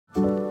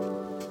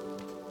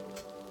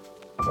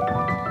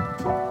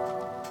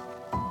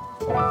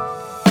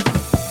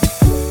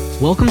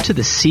Welcome to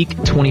the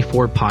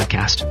SEEK24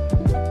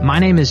 podcast. My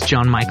name is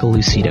John Michael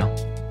Lucido,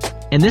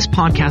 and this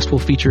podcast will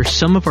feature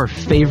some of our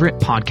favorite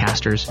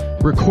podcasters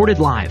recorded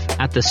live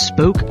at the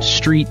Spoke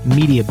Street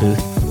Media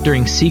booth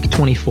during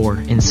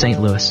SEEK24 in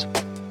St. Louis.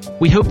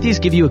 We hope these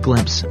give you a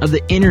glimpse of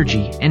the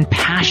energy and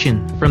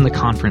passion from the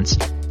conference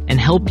and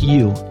help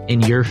you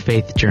in your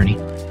faith journey.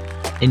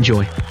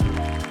 Enjoy.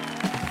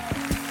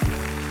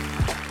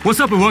 What's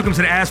up, and welcome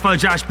to the Ask Father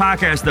Josh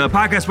podcast, the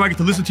podcast where I get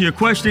to listen to your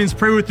questions,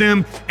 pray with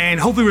them, and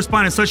hopefully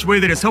respond in such a way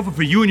that it's helpful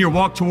for you in your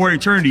walk toward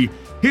eternity.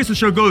 Here's the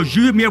show goes.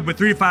 You hit me up with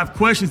 3 to 5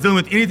 questions dealing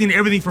with anything and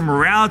everything from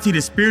morality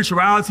to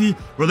spirituality,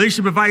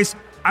 relationship advice.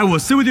 I will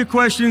sit with your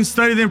questions,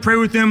 study them, pray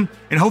with them,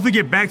 and hopefully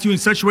get back to you in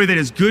such a way that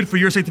is good for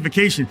your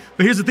sanctification.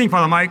 But here's the thing,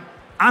 Father Mike.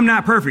 I'm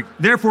not perfect.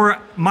 Therefore,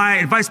 my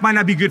advice might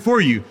not be good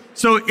for you.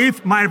 So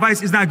if my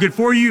advice is not good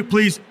for you,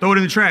 please throw it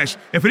in the trash.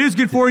 If it is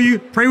good for you,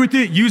 pray with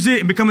it, use it,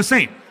 and become a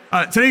saint.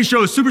 Today's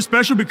show is super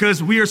special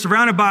because we are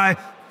surrounded by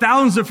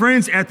thousands of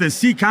friends at the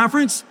SEEK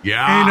conference.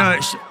 Yeah.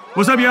 And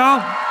what's up, y'all?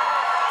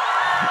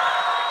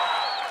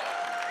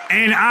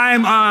 And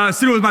I'm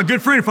sitting with my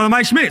good friend, Father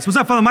Mike Schmitz. What's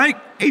up, Father Mike?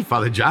 Hey,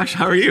 Father Josh,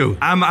 how are you?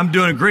 I'm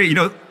doing great. You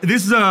know,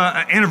 this is an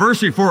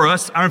anniversary for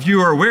us. I don't know if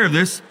you are aware of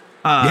this.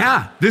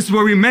 This is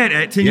where we met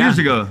at 10 years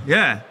ago.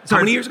 Yeah. How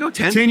many years ago?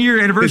 10? 10-year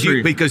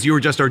anniversary. Because you were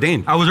just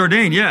ordained. I was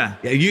ordained, yeah.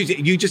 Yeah,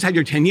 you just had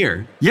your 10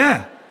 year.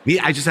 Yeah. Me,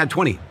 I just had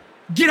 20.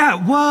 Get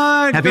out!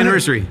 What? Happy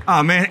anniversary!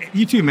 Oh man,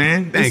 you too,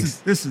 man. Thanks.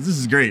 This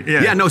is great.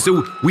 Yeah. Yeah. No.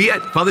 So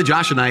Father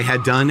Josh and I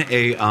had done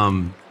a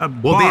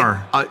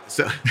bar. It's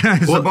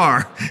a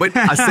bar. But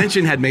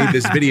Ascension had made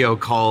this video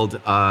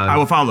called "I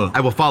Will Follow."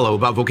 I will follow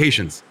about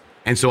vocations,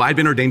 and so I'd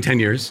been ordained 10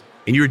 years,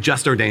 and you were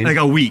just ordained like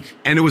a week,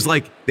 and it was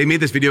like they made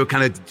this video,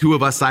 kind of two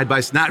of us side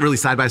by, not really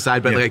side by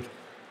side, but like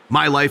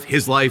my life,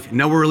 his life.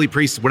 No, we're really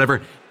priests,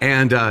 whatever,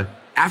 and.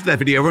 After that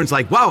video, everyone's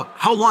like, wow,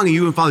 how long have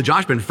you and Father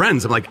Josh been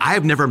friends? I'm like, I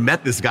have never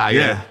met this guy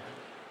yet.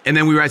 And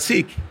then we were at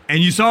SEEK. And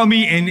you saw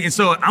me, and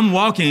so I'm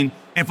walking,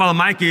 and Father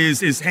Mike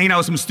is hanging out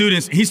with some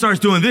students, and he starts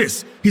doing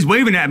this. He's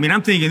waving at me, and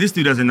I'm thinking, this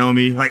dude doesn't know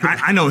me. Like,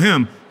 I know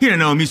him. He didn't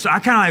know me. So I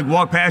kind of like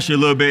walk past you a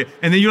little bit,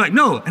 and then you're like,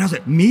 no. And I was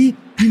like, me?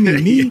 You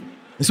mean me?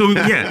 And so,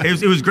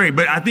 it was great.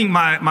 But I think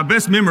my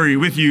best memory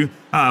with you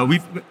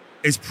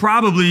is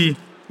probably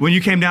when you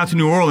came down to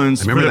New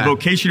Orleans for the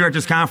Vocation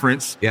Directors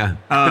Conference.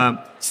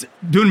 Yeah.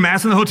 Doing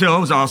mass in the hotel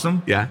was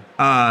awesome.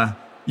 Yeah.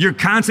 Your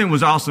content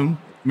was awesome.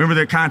 Remember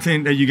the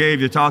content that you gave,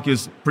 your talk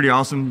is pretty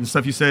awesome, the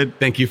stuff you said.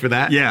 Thank you for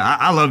that. Yeah,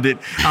 I loved it.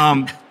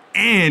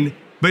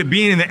 But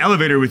being in the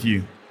elevator with you.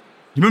 You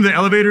remember the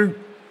elevator?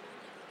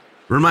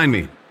 Remind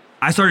me.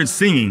 I started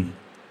singing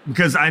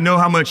because I know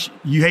how much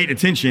you hate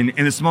attention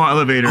in the small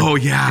elevator. Oh,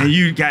 yeah. And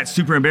you got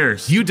super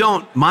embarrassed. You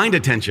don't mind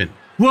attention.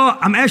 Well,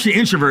 I'm actually an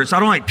introvert, so I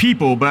don't like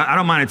people, but I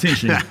don't mind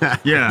attention.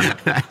 Yeah.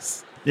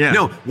 Nice. Yeah.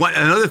 No,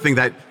 another thing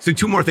so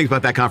 2 more things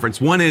about that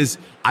conference. One is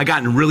I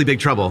got in really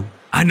big trouble.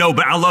 I know,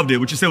 but I loved it.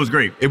 What you said was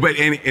great. We're not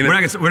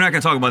going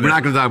to talk about that. We're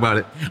not going to talk about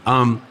it.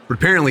 But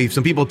apparently,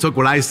 some people took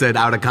what I said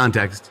out of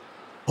context.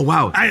 Oh,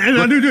 wow. Okay.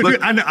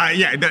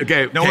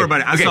 Don't worry about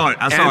it. I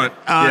saw it.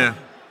 Yeah.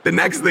 The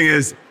next thing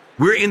is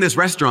we're in this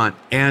restaurant,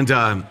 and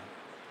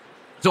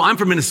so I'm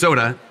from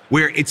Minnesota,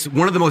 where it's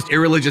one of the most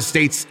irreligious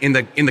states in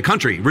the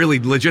country. Really,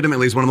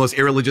 legitimately, is one of the most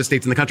irreligious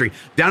states in the country.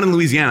 Down in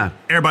Louisiana,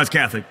 everybody's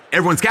Catholic.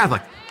 Everyone's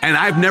Catholic, and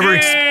I've never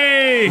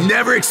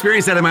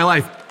experienced that in my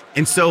life.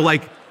 And so,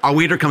 like, our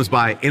waiter comes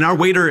by, and our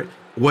waiter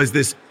was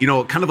this, he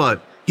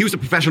was a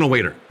professional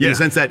waiter in the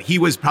sense that he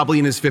was probably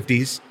in his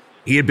 50s.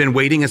 He had been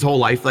waiting his whole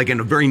life, like in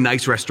a very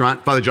nice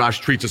restaurant. Father Josh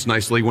treats us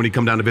nicely when he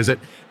come down to visit,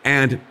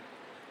 and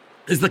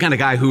this is the kind of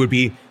guy who would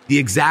be the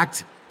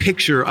exact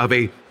picture of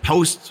a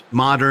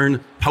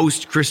postmodern,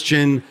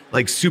 post-Christian,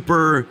 like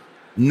super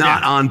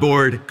not on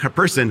board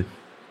person.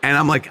 And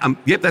I'm like,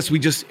 we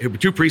just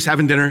 2 priests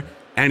having dinner,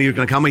 and he's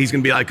going to come and he's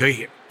going to be like,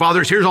 hey,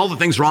 fathers, here's all the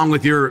things wrong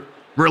with your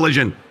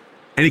religion.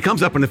 And he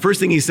comes up and the first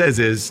thing he says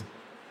is,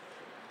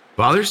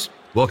 fathers,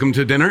 welcome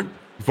to dinner.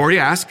 Before you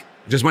ask,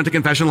 just went to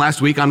confession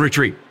last week on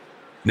retreat.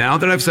 Now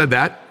that I've said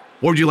that,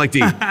 what would you like to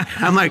eat?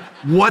 I'm like,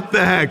 what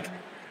the heck?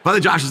 Father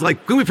Josh is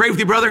like, can we pray with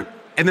you, brother?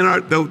 And then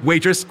the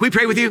waitress, can we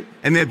pray with you?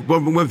 And then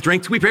with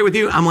drinks, can we pray with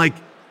you? I'm like,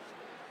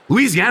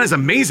 Louisiana's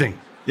amazing.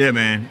 Yeah,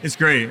 man. It's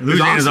great.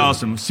 Louisiana's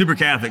awesome. Super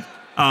Catholic.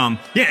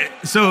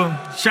 So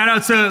shout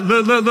out to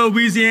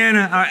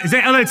Louisiana. Is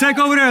that LA Tech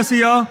over there? I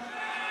see y'all.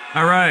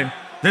 All right.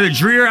 Is that the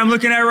Dreer I'm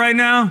looking at right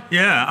now?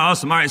 Yeah,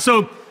 awesome. All right.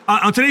 So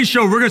on today's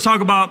show, we're going to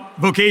talk about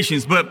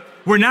vocations, but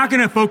we're not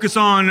going to focus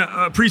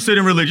on priesthood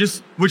and religious,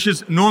 which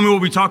is normally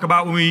what we talk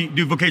about when we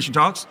do vocation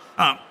talks.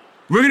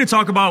 We're going to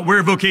talk about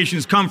where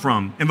vocations come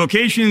from, and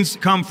vocations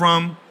come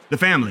from the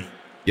family.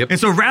 Yep. And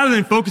so rather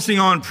than focusing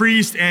on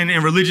priests and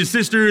religious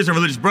sisters and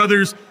religious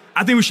brothers,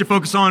 I think we should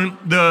focus on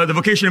the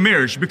vocation of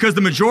marriage, because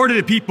the majority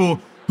of the people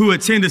who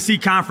attend the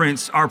SEEK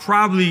conference are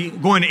probably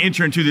going to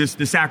enter into this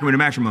sacrament of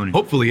matrimony.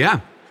 Hopefully,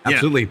 yeah.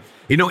 Absolutely.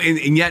 Yeah.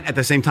 And yet at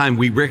the same time,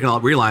 we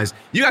realize,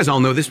 you guys all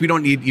know this, you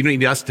don't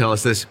need us to tell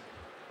us this,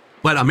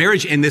 but a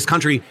marriage in this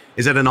country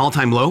is at an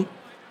all-time low.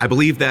 I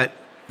believe that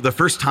for the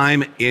first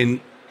time in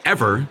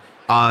ever,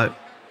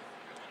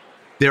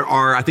 there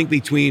are, I think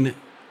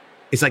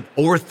it's like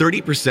over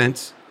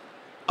 30%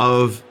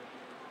 of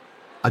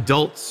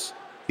adults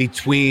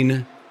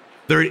between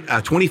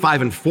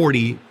 25 and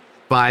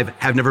 45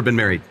 have never been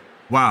married.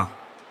 Wow.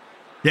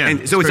 Yeah.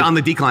 And so it's on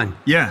the decline.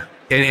 Yeah.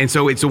 And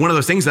so it's one of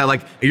those things that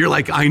like, you're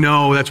like, I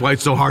know, that's why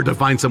it's so hard to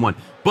find someone.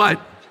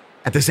 But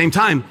at the same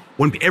time,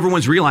 when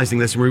everyone's realizing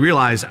this and we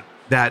realize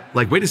that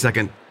like, wait a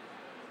second,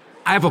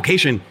 I have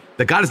vocation,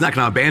 that God is not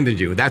going to abandon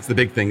you. That's the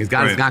big thing, is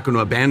God is not going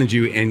to abandon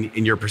you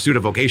in your pursuit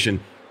of vocation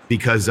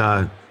because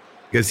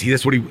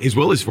that's what his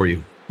will is for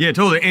you. Yeah,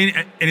 totally.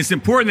 And it's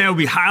important that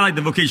we highlight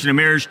the vocation of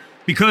marriage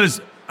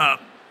because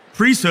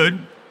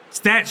priesthood,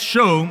 stats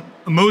show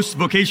most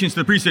vocations to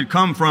the priesthood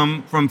come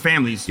from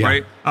families,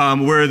 right?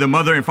 Where the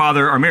mother and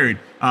father are married.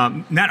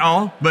 Not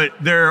all, but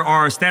there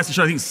are stats that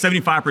show, I think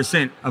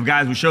 75% of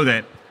guys will show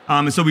that.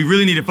 And so we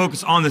really need to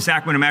focus on the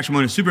sacrament of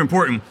matrimony. It's super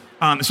important.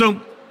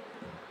 So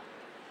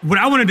what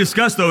I want to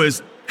discuss though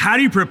is how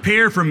do you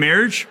prepare for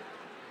marriage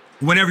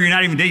whenever you're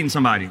not even dating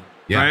somebody,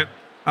 right?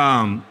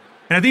 And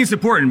I think it's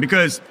important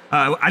because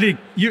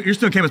you're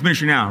still in campus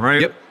ministry now,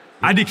 right? Yep.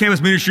 I did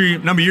campus ministry a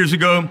number of years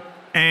ago,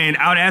 and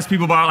I would ask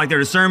people about like their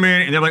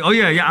discernment, and they're like, oh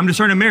yeah, I'm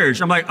discerning marriage.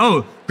 I'm like,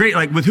 oh, great,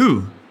 like with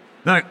who?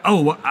 They're like,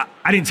 oh, well,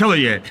 I didn't tell her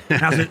yet.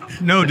 And I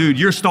said, no, dude,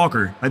 you're a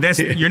stalker. Like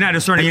you're not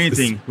discerning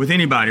anything with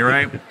anybody,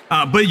 right?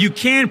 But you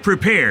can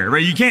prepare,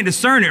 right? You can't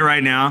discern it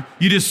right now.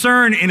 You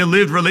discern in a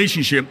lived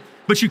relationship.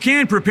 But you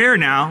can prepare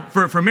now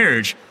for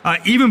marriage,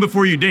 even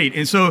before you date.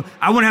 And so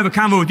I want to have a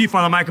convo with you,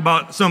 Father Mike,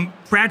 about some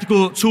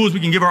practical tools we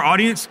can give our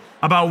audience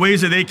about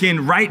ways that they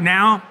can right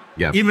now,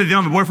 even if they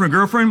don't have a boyfriend or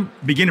girlfriend,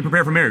 begin to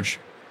prepare for marriage.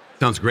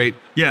 Sounds great.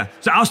 Yeah.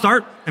 So I'll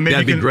start. And maybe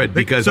that'd be great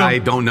because I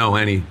don't know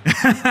any.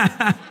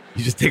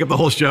 You just take up the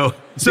whole show.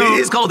 So it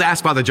is called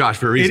Ask Father Josh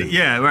for a reason.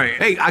 Right.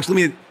 Hey,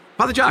 actually,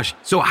 Father Josh,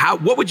 so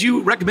what would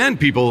you recommend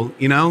people,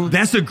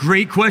 That's a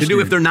great question. To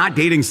do if they're not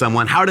dating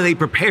someone? How do they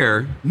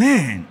prepare?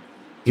 Man.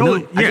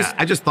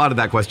 I just thought of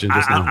that question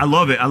just now. I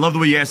love it. I love the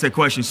way you asked that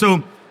question.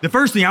 So the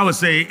first thing I would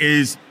say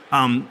is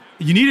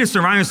you need to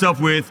surround yourself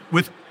with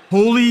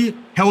holy,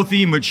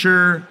 healthy,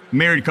 mature,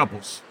 married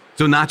couples.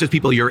 So not just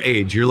people your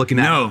age. You're looking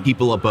at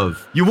people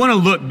above. You want to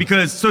look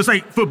so it's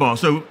like football.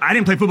 So I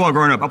didn't play football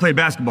growing up. I played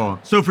basketball.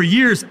 So for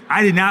years,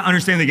 I did not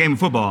understand the game of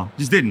football.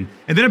 Just didn't.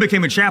 And then I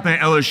became a chaplain at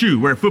LSU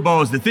where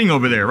football is the thing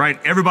over there, right?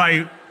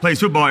 Everybody plays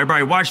football.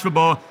 Everybody watches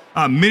football.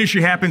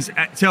 Ministry happens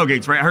at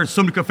tailgates, right? I heard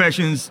so many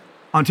confessions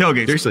on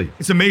tailgates. Seriously.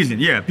 It's amazing.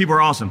 Yeah, people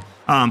are awesome.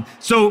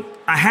 So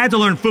I had to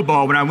learn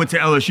football when I went to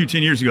LSU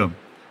 10 years ago.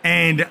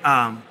 And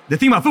the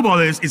thing about football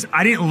is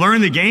I didn't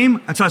learn the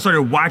game until I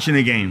started watching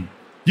the game.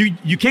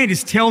 You can't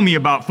just tell me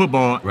about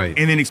football and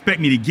then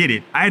expect me to get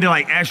it. I had to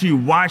like actually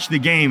watch the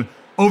game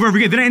over and over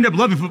again. Then I ended up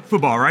loving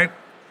football, right?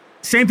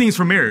 Same thing is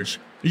for marriage.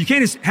 You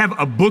can't just have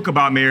a book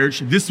about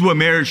marriage. This is what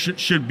marriage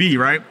should be,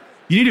 right?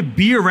 You need to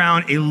be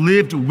around a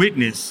lived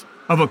witness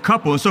of a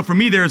couple. And so for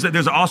me, there's an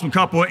awesome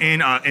couple in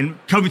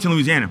Covington,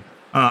 Louisiana,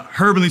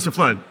 Herb and Lisa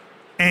Flood.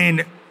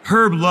 And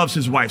Herb loves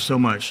his wife so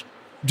much.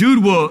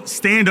 Dude will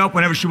stand up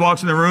whenever she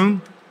walks in the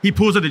room. He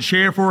pulls out the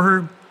chair for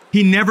her.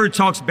 He never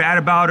talks bad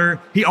about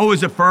her. He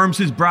always affirms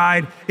his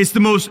bride. It's the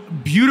most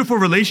beautiful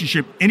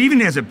relationship. And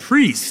even as a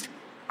priest,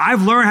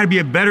 I've learned how to be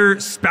a better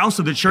spouse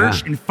of the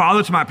church and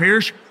father to my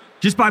parish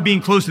just by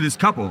being close to this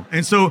couple.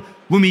 And so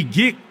when we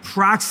get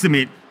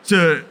proximate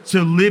to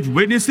live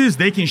witnesses,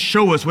 they can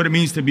show us what it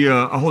means to be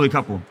a holy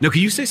couple. Now,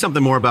 can you say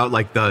something more about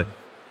like the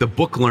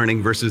book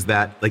learning versus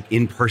that like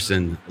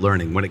in-person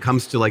learning when it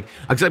comes to like,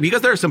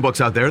 because there are some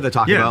books out there that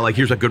talk about like,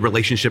 here's what good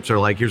relationships are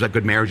like, here's what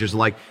good marriages are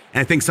like.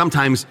 And I think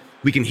sometimes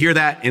we can hear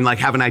that and like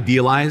have an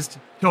idealized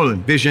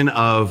vision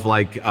of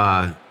like,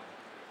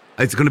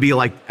 it's going to be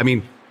like, I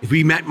mean,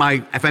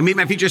 if I meet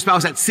my future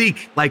spouse at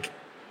SEEK, like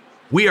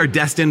we are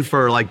destined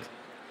for like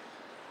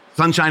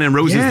sunshine and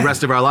roses the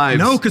rest of our lives.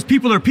 No, because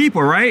people are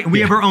people, right? And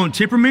we have our own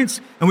temperaments,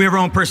 and we have our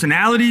own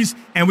personalities,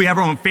 and we have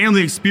our own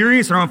family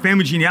experience, and our own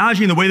family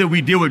genealogy, and the way that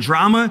we deal with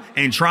drama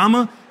and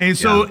trauma. And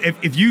so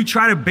if you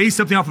try to base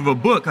something off of a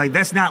book, like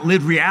that's not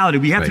lived reality.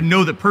 We have to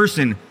know the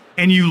person,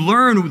 and you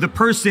learn the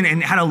person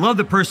and how to love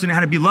the person, and how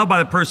to be loved by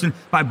the person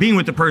by being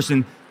with the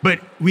person. But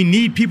we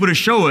need people to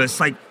show us,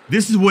 like,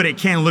 this is what it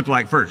can look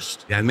like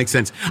first. Yeah, it makes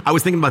sense. I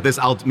was thinking about this.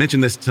 I'll mention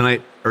this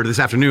tonight or this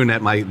afternoon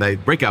at my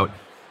breakout.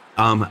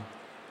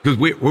 Because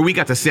where we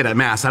got to sit at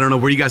Mass, I don't know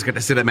where you guys got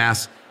to sit at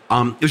Mass.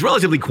 It was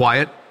relatively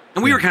quiet,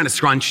 and we were kind of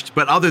scrunched.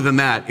 But other than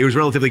that, it was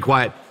relatively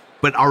quiet.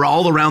 But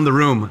all around the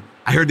room,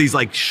 I heard these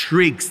like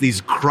shrieks,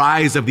 these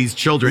cries of these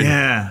children.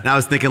 Yeah. And I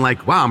was thinking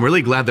like, wow, I'm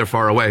really glad they're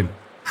far away.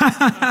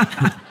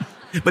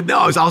 But no,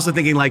 I was also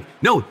thinking like,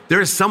 no,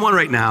 there is someone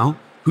right now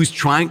who's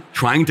trying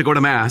to go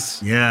to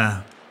Mass.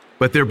 Yeah.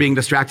 But they're being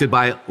distracted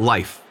by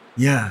life.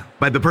 Yeah.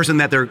 By the person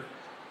that they're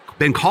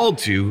been called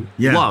to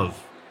love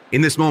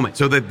in this moment.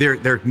 So that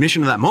their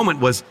mission of that moment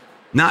was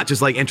not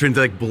just like enter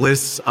into like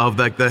bliss of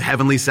like the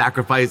heavenly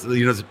sacrifice,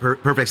 the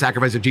perfect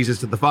sacrifice of Jesus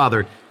to the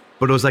Father,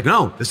 but it was like,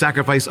 no, the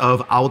sacrifice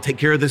of I will take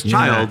care of this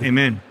child.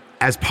 Amen.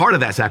 as part of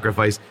that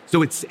sacrifice.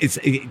 So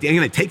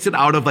it takes it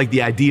out of like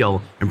the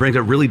ideal and brings it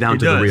really down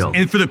to the real.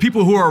 And for the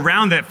people who are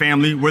around that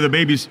family where the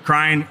baby's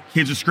crying,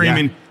 kids are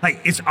screaming,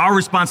 like it's our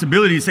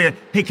responsibility to say,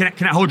 hey, can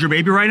I hold your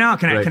baby right now?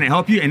 Can I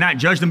help you? And not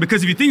judge them.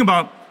 Because if you think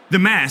about the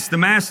mass,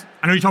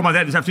 I know you talked about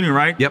that this afternoon,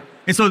 right? Yep.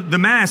 And so the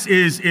mass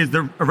is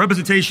a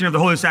representation of the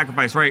holy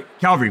sacrifice, right?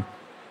 Calvary.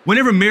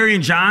 Whenever Mary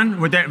and John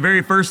with that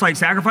very first like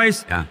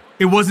sacrifice,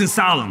 it wasn't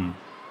solemn.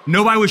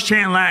 Nobody was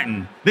chanting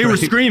Latin. They were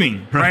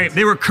screaming, right?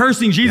 They were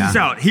cursing Jesus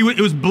out. It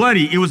was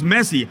bloody. It was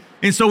messy.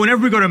 And so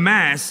whenever we go to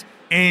mass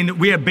and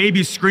we have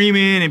babies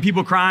screaming and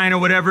people crying or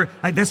whatever,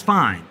 like that's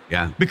fine.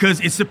 Yeah. Because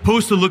it's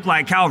supposed to look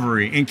like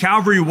Calvary. And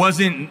Calvary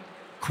wasn't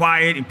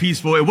quiet and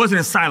peaceful. It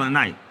wasn't a silent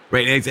night.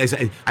 Right.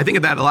 I think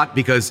of that a lot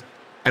because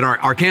at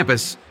our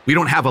campus, we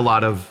don't have a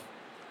lot of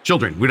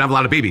children. We don't have a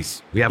lot of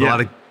babies. We have a lot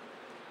of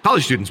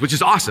college students, which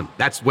is awesome.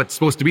 That's what's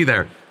supposed to be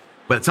there.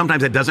 But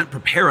sometimes that doesn't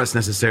prepare us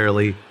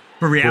necessarily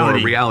for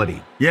reality.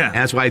 Yeah. And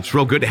that's why it's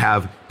real good to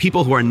have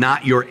people who are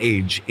not your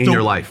age in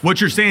your life. What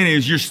you're saying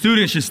is your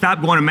students should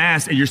stop going to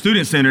mass at your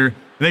student center and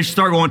they should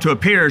start going to a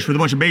parish with a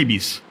bunch of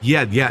babies.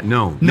 No,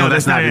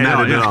 that's not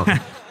at all.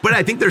 But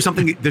I think there's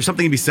something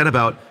to be said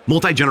about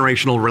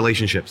multi-generational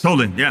relationships.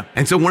 Totally, yeah.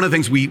 And so one of the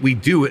things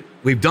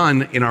we've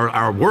done in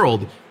our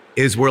world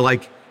is we're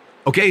like,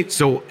 okay,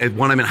 so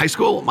when I'm in high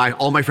school,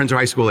 all my friends are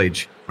high school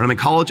age. When I'm in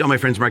college, all my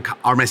friends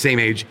are my same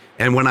age.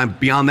 And when I'm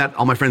beyond that,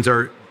 all my friends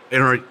are in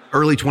our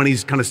early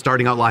 20s, kind of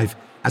starting out life,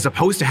 as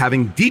opposed to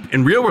having deep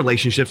and real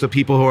relationships with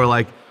people who are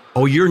like,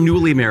 oh, you're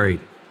newly married.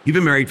 You've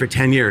been married for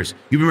 10 years.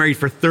 You've been married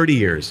for 30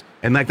 years.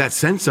 And like that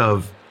sense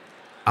of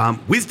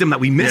wisdom that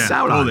we miss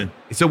out on.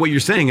 So what you're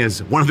saying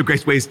is one of the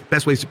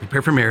best ways to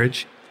prepare for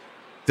marriage,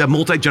 to have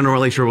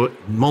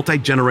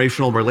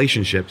multi-generational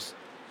relationships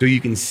so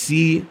you can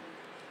see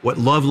what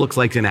love looks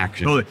like in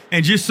action. Totally.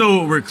 And just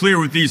so we're clear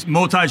with these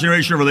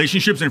multi-generational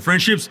relationships and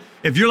friendships,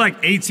 if you're like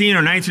 18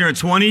 or 19 or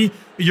 20,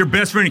 your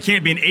best friend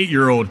can't be an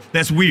 8-year-old.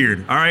 That's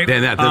weird, all right?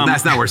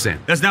 That's not what we're saying.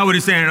 That's not what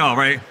he's saying at all,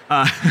 right?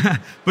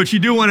 But you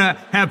do want to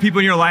have people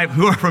in your life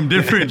who are from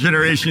different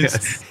generations.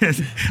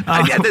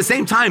 At the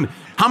same time,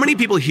 how many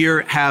people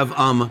here have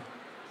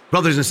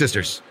brothers and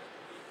sisters?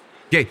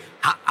 Okay,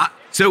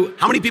 so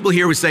how many people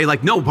here would say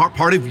like, no,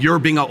 part of your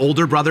being an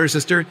older brother or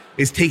sister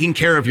is taking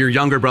care of your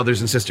younger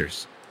brothers and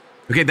sisters?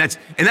 Okay, that's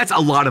a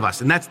lot of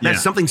us. And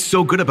that's something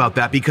so good about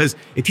that because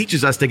it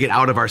teaches us to get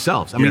out of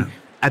ourselves. I mean,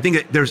 I think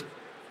that there's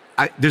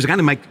a guy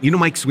named Mike, you know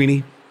Mike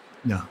Sweeney?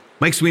 No.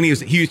 Mike Sweeney,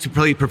 he used to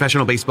play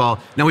professional baseball.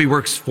 Now he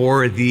works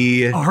for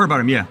the... Oh, I heard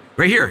about him, yeah.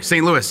 Right here,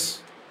 St.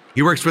 Louis.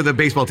 He works for the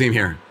baseball team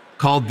here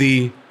called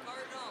the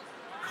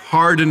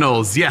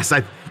Cardinals. Yes,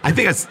 I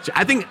think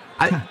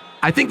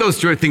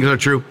those things are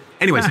true.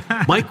 Anyways,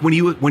 Mike, when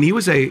he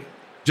was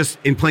just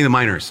in playing the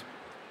minors,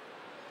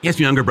 he has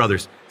two younger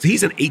brothers. So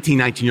he's an 18,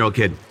 19-year-old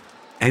kid.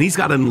 And he's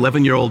got an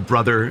 11-year-old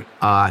brother.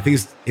 I think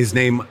his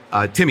name,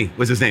 Timmy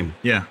was his name.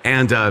 Yeah.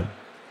 And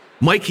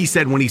Mike, he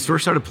said when he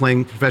first started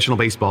playing professional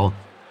baseball,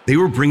 they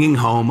were bringing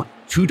home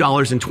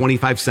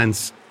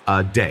 $2.25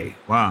 a day.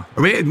 Wow.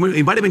 Or it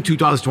might have been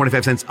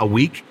 $2.25 a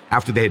week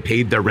after they had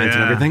paid their rent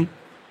and everything.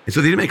 And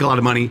so they didn't make a lot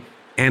of money.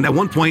 And at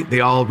one point,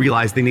 they all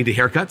realized they needed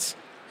haircuts.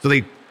 So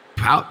they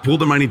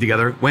pulled their money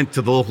together, went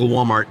to the local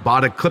Walmart,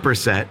 bought a clipper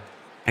set,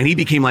 and he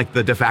became like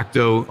the de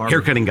facto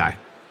haircutting guy.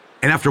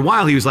 And after a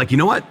while, he was like, you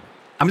know what?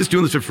 I'm just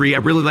doing this for free. I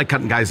really like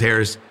cutting guys'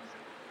 hairs.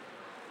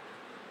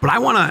 But I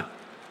want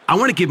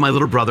to give my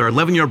little brother,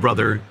 11-year-old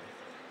brother,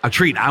 a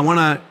treat. I want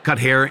to cut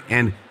hair.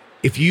 And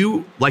if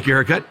you like your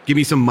haircut, give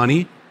me some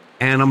money.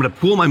 And I'm going to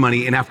pool my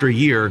money. And after a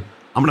year,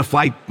 I'm going to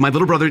fly my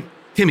little brother,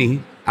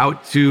 Timmy,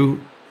 out to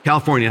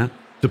California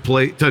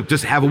to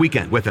just have a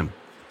weekend with him.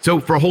 So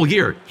for a whole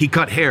year, he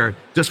cut hair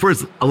just for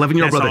his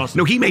 11-year-old brother. Awesome.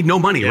 No, he made no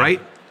money,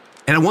 right?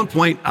 And at one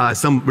point,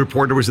 some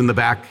reporter was in the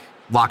back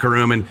locker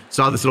room and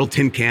saw this little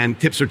tin can,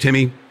 tips for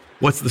Timmy.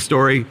 What's the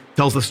story?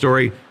 Tells the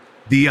story.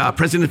 The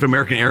president of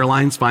American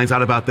Airlines finds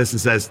out about this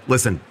and says,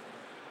 listen,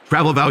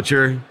 travel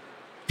voucher,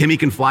 Timmy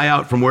can fly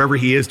out from wherever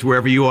he is to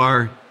wherever you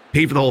are,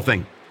 pay for the whole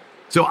thing.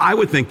 So I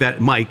would think that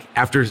Mike,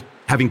 after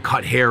having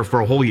cut hair for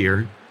a whole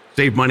year,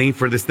 saved money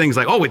for this thing. He's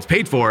like, oh, it's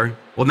paid for.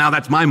 Well, now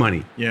that's my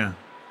money. Yeah.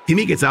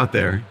 Timmy gets out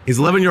there, his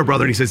 11-year-old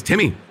brother, and he says,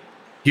 Timmy,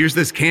 here's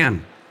this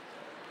can.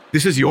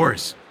 This is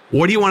yours.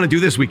 What do you want to do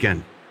this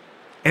weekend?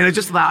 And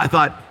I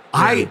thought,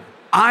 I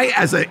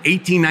as an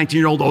 18,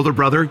 19-year-old older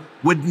brother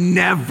would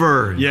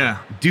never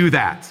do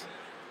that.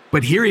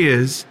 But here he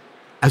is,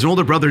 as an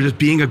older brother, just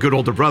being a good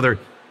older brother.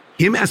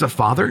 Him as a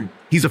father,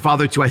 he's a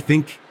father to, I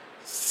think,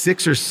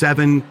 6 or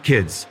 7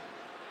 kids.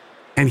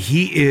 And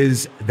he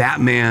is that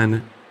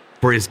man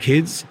for his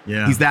kids.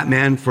 Yeah. He's that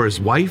man for his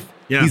wife.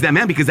 Yeah. He's that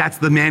man because that's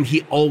the man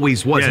he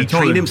always was. He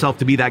trained himself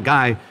to be that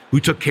guy who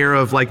took care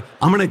of, like,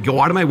 I'm going to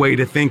go out of my way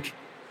to think,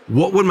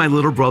 what would my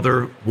little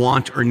brother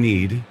want or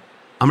need?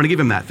 I'm going to give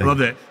him that thing. Love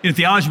that. In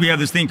theology, we have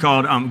this thing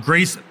called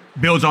grace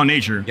builds on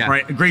nature,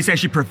 right? Grace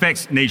actually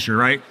perfects nature,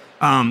 right?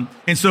 And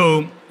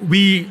so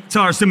we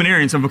tell our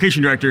seminarians, I'm a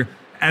vocation director,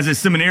 as a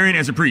seminarian,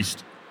 as a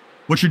priest,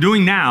 what you're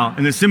doing now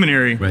in the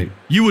seminary, right,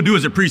 you will do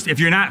as a priest. If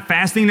you're not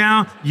fasting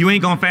now, you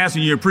ain't going to fast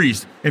when you're a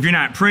priest. If you're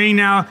not praying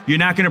now, you're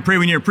not going to pray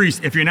when you're a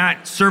priest. If you're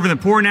not serving the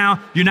poor now,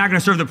 you're not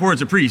going to serve the poor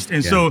as a priest.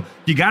 And so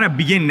you got to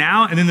begin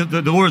now, and then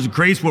the Lord's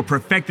grace will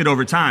perfect it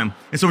over time.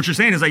 And so what you're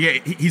saying is like, yeah,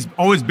 he's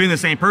always been the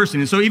same person.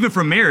 And so even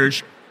for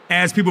marriage,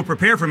 as people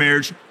prepare for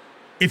marriage,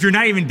 if you're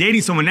not even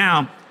dating someone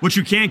now, what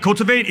you can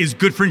cultivate is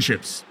good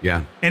friendships.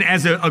 Yeah. And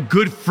as a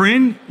good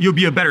friend, you'll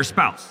be a better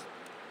spouse.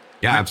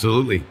 Yeah,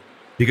 absolutely.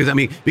 Because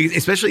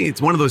especially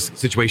it's one of those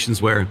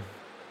situations where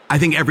I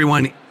think every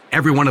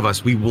one of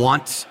us, we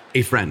want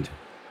a friend.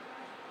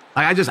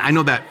 I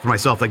know that for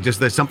myself, like just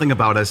there's something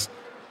about us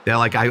that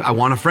like, I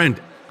want a friend.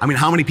 I mean,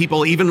 how many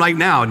people, even right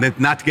now, and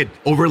not to get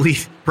overly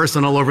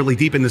personal, overly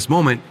deep in this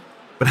moment,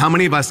 but how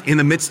many of us in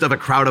the midst of a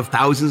crowd of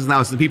thousands and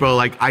thousands of people are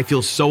like, I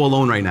feel so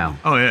alone right now.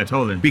 Oh yeah,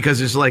 totally. Because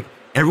it's like,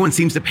 everyone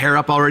seems to pair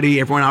up already.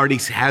 Everyone already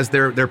has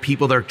their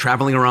people they're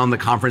traveling around the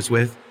conference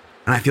with.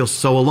 And I feel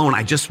so alone.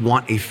 I just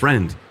want a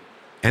friend.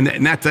 And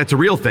that's a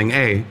real thing,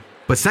 A.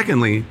 But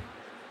secondly,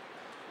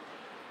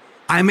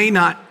 I may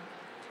not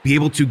be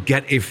able to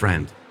get a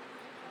friend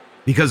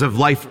because of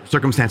life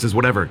circumstances,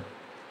 whatever.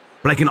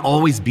 But I can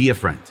always be a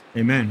friend.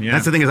 Amen. Yeah.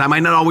 That's the thing is I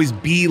might not always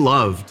be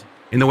loved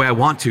in the way I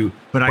want to,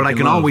 but I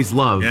can always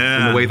love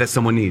in the way that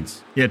someone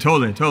needs. Yeah,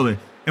 totally.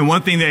 And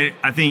one thing that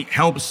I think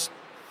helps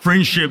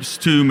friendships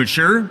to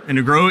mature and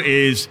to grow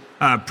is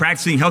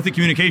practicing healthy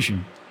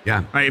communication.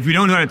 Yeah. Right. If we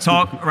don't know how to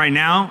talk right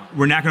now,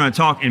 we're not going to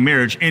talk in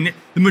marriage. And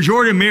the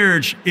majority of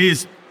marriage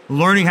is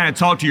learning how to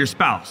talk to your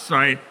spouse,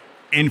 right?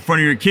 In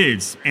front of your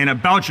kids and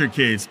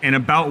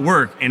about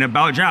work and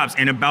about jobs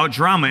and about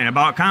drama and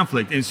about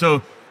conflict. And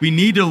so we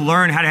need to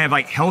learn how to have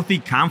like healthy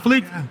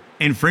conflict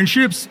and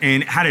friendships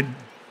and how to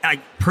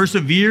like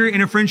persevere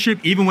in a friendship,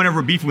 even whenever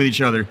we're beefing with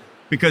each other,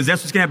 because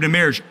that's what's going to happen in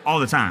marriage all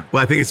the time.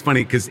 Well, I think it's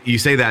funny because you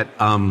say that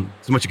so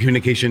much of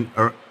communication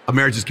or a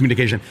marriage is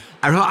communication.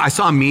 I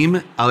saw a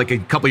meme like a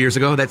couple years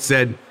ago that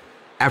said,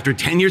 after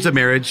 10 years of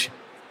marriage,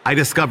 I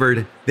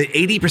discovered that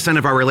 80%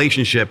 of our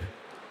relationship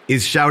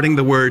is shouting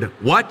the word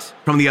 "what"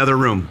 from the other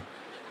room.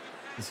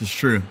 This is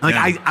true. Like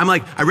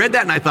I read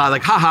that and I thought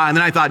like, haha, and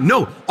then I thought,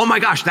 no, oh my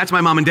gosh, that's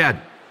my mom and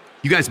dad.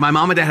 You guys, my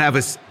mom and dad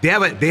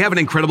have an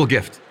incredible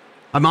gift.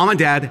 My mom and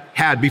dad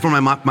had, before my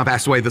mom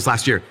passed away this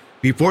last year,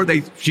 before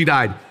she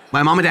died,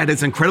 my mom and dad had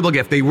this incredible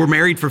gift. They were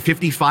married for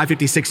 55,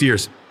 56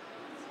 years.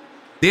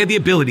 They had the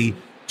ability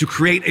to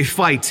create a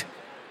fight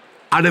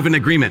out of an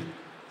agreement.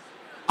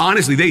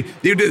 Honestly, they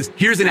do this.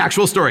 Here's an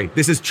actual story.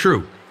 This is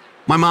true.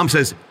 My mom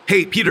says,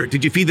 "Hey, Peter,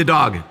 did you feed the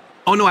dog?"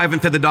 "Oh, no, I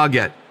haven't fed the dog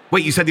yet."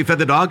 "Wait, you said you fed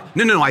the dog?"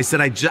 No, I said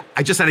I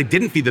just said I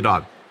didn't feed the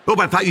dog." "Oh,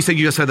 but I thought you said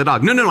you just fed the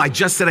dog." No, I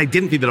just said I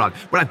didn't feed the dog.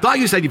 "But I thought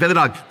you said you fed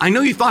the dog." "I know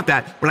you thought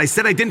that, but I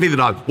said I didn't feed the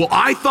dog." "Well,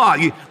 I thought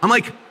you..." I'm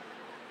like,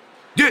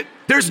 dude,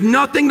 there's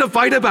nothing to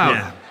fight about.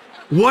 Yeah.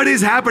 What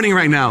is happening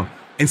right now?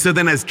 And so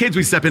then as kids,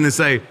 we step in and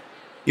say,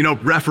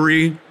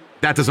 referee,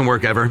 that doesn't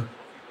work ever.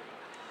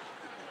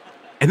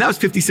 And that was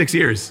 56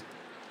 years.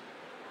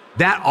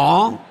 That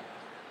all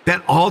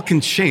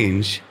can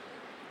change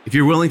if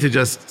you're willing to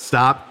just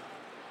stop,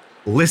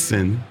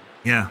 listen,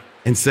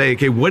 and say,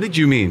 okay, what did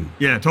you mean?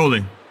 Yeah,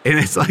 totally. And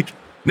it's like,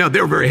 no,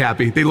 they were very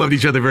happy. They loved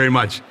each other very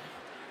much.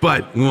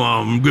 But,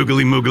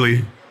 googly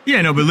moogly.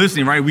 Yeah, no, but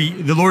listening, right?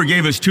 The Lord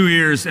gave us 2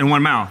 ears and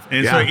 1 mouth.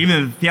 And so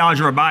even the theology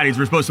of our bodies,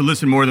 we're supposed to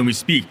listen more than we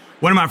speak.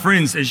 One of my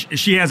friends,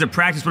 she has a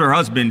practice with her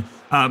husband.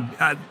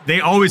 They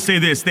always say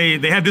this.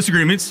 They have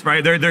disagreements,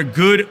 right? They're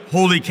good,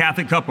 holy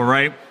Catholic couple,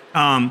 right?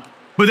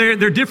 But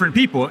they're different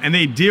people, and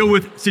they deal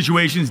with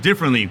situations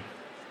differently.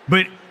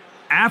 But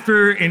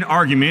after an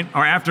argument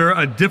or after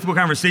a difficult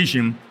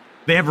conversation,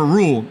 they have a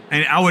rule.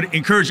 And I would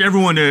encourage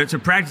everyone to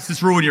practice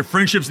this rule in your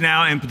friendships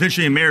now and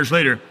potentially in marriage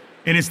later.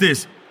 And it's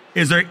this.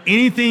 Is there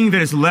anything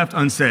that is left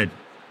unsaid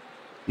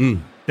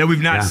that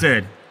we've not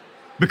said?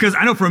 Because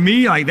I know for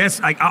me, like that's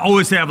like I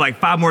always have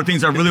like 5 more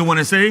things I really want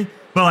to say.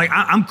 But like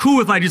I'm cool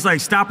with like just like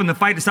stopping the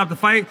fight to stop the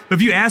fight. But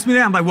if you ask me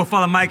that, I'm like, well,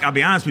 Father Mike, I'll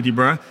be honest with you,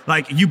 bro.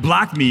 Like you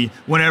blocked me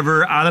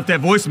whenever I left that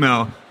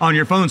voicemail on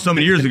your phone so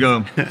many years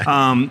ago,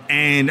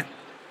 and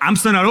I'm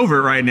still not over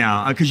it right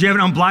now because you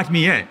haven't unblocked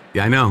me yet.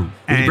 Yeah, I know.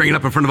 You bring it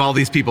up in front of all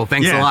these people.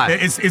 Thanks a lot.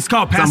 It's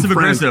called passive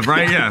aggressive,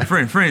 right? Yeah,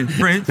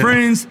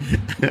 friends.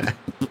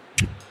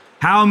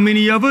 How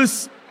many of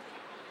us?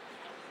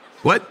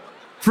 What?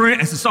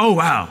 Friends. Oh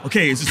wow.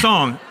 Okay, it's a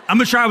song. I'm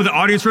gonna try it with the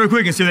audience real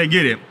quick and see if they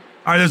get it.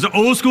 All right, there's an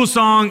old school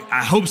song.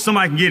 I hope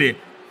somebody can get it.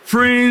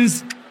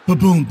 Friends,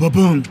 ba-boom,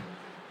 ba-boom.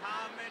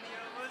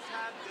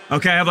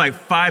 Okay, I have like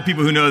 5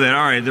 people who know that.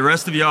 All right, the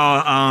rest of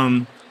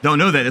y'all don't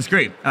know that. That's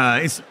great.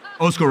 It's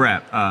old school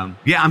rap.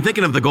 Yeah, I'm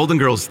thinking of the Golden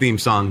Girls theme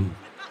song.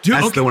 Dude,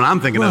 that's the one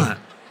I'm thinking of.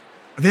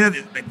 They're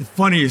the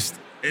funniest.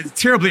 It's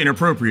terribly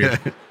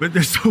inappropriate, but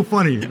they're so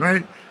funny,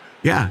 right?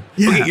 Yeah.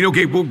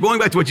 Okay, well, going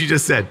back to what you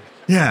just said.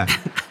 Yeah.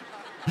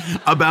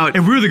 About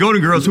if we were the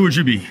Golden Girls, who would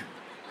you be?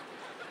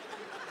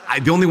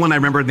 The only one I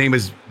remember the name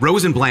is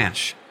Rose and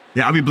Blanche.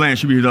 Yeah, I'll be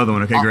Blanche. You'll be the other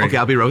one. Okay, great. Okay,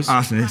 I'll be Rose.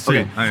 Awesome.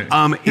 Okay.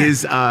 All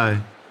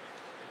right.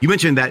 You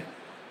mentioned that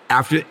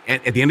at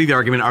the end of the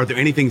argument, are there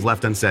any things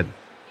left unsaid?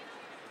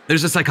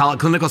 There's a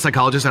clinical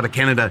psychologist out of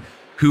Canada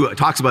who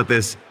talks about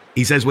this.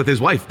 He says with his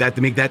wife that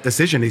to make that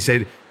decision, he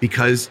said,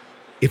 because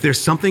if there's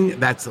something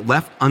that's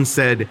left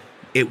unsaid,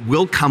 it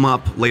will come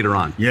up later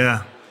on.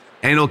 Yeah.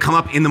 And it'll come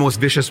up in the most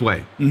vicious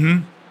way.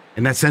 Mm-hmm.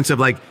 In that sense of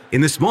like,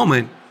 in this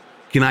moment,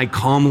 can I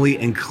calmly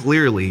and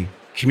clearly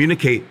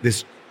communicate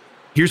this?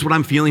 Here's what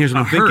I'm feeling. Here's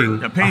what I'm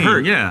thinking. A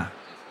pain, yeah.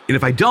 And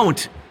if I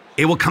don't,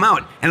 it will come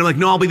out. And I'm like,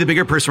 no, I'll be the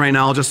bigger person right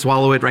now. I'll just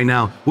swallow it right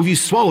now. Well, if you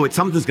swallow it,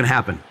 something's going to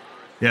happen.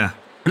 Yeah.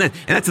 And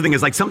that's the thing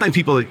is like sometimes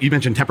people, you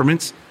mentioned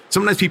temperaments.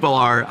 Sometimes people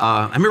are,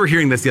 I remember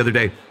hearing this the other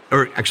day,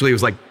 or actually it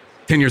was like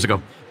 10 years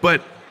ago,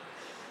 but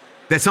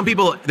that some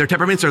people, their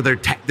temperaments are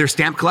they're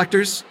stamp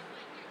collectors.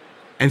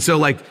 And so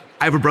like,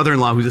 I have a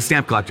brother-in-law who's a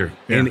stamp collector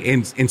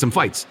in some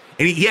fights.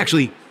 And he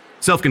actually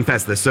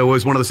self-confessed this. So it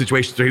was one of those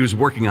situations where he was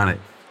working on it,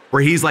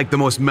 where he's like the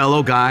most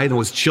mellow guy, the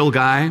most chill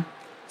guy.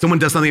 Someone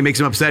does something that makes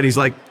him upset. He's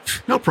like,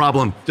 no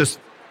problem, just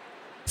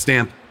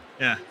stamp.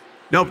 Yeah.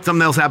 Nope,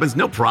 something else happens,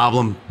 no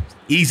problem.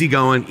 Easy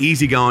going.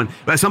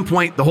 But at some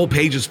point, the whole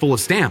page is full of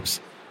stamps.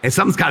 And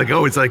something's got to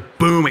go. It's like,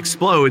 boom,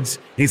 explodes.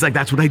 And he's like,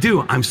 that's what I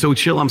do. I'm so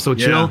chill.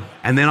 Yeah.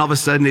 And then all of a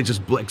sudden, it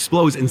just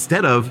explodes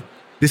instead of,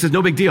 this is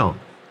no big deal.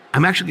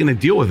 I'm actually going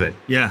to deal with it.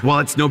 Yeah. Well,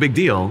 it's no big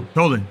deal.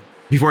 Totally.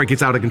 Before it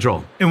gets out of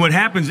control. And what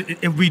happens,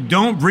 if we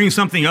don't bring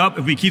something up,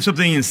 if we keep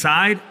something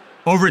inside,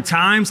 over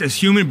time, as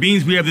human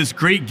beings, we have this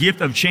great gift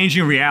of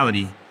changing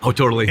reality. Oh,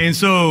 totally. And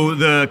so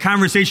the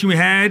conversation we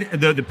had,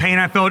 the pain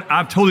I felt,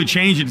 I've totally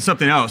changed it to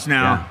something else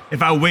now.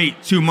 If I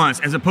wait 2 months,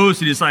 as opposed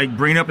to just like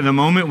bringing it up in the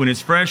moment when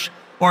it's fresh,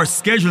 or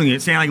scheduling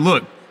it, saying like,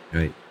 look,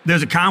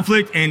 there's a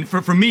conflict. And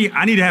for me,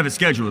 I need to have it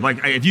scheduled.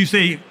 Like if you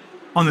say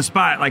on the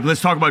spot, like,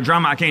 let's talk about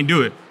drama, I can't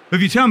do it. But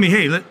if you tell me,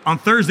 hey, on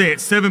Thursday at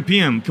 7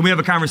 p.m., can we have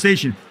a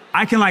conversation?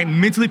 I can like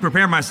mentally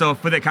prepare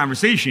myself for that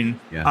conversation,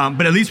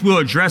 but at least we'll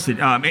address it.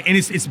 And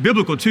it's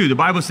biblical too. The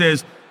Bible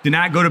says, do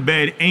not go to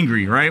bed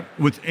angry, right?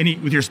 With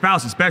your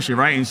spouse especially,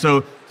 right? And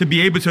so to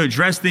be able to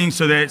address things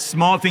so that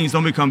small things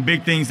don't become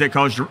big things that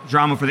cause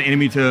drama for the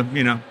enemy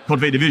to,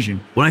 cultivate division.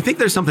 Well, I think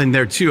there's something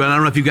there too. And I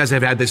don't know if you guys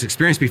have had this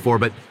experience before,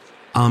 but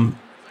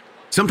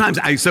sometimes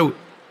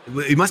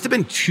it must have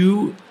been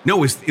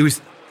it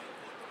was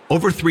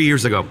over 3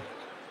 years ago.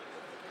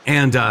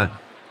 And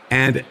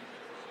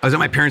I was at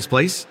my parents'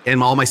 place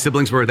and all my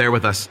siblings were there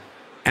with us.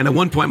 And at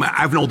one point, I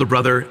have an older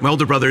brother. My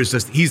older brother is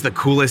he's the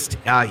coolest.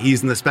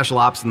 He's in the special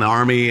ops in the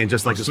army and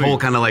just like this whole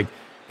kind of like,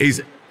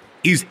 he's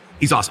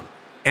awesome.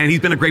 And he's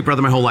been a great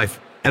brother my whole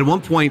life. At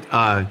one point,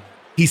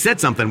 he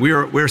said something. We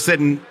were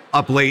sitting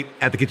up late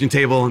at the kitchen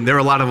table and there were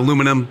a lot of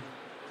aluminum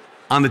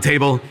on the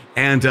table.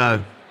 And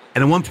at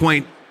one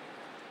point,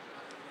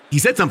 he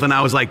said something.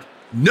 I was like,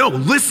 no,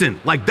 listen,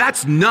 like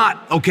that's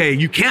not okay.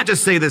 You can't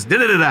just say this,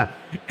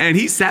 And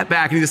he sat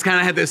back and he just kind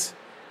of had this,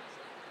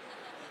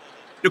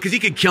 because he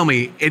could kill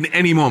me in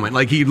any moment.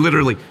 Like he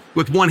literally,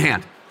 with one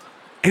hand.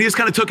 And he just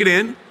kind of took it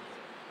in.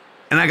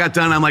 And I got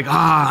done. I'm like,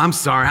 I'm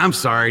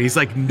sorry. He's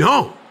like,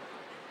 no,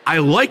 I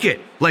like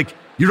it. Like,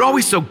 you're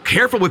always so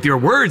careful with your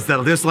words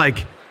that just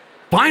like,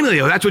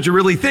 finally, that's what you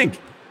really think.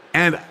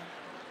 And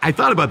I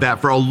thought about that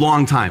for a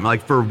long time,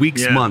 like for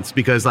weeks, months,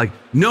 because like,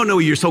 no,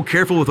 you're so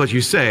careful with what you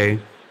say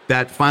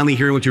that finally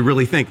hearing what you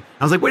really think.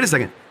 I was like, wait a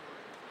second.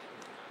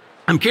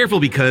 I'm careful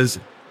because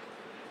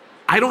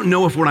I don't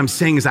know if what I'm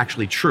saying is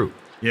actually true.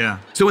 Yeah.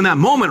 So in that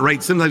moment,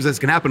 right, sometimes this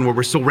can happen where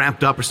we're so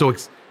ramped up or so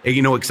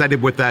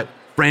excited with that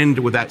friend,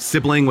 with that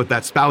sibling, with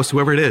that spouse,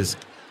 whoever it is,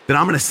 that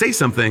I'm going to say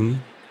something.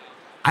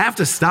 I have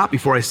to stop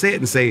before I say it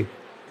and say,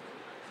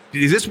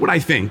 is this what I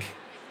think?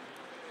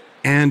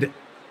 And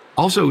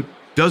also,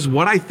 does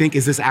what I think,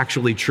 is this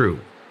actually true?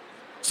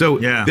 So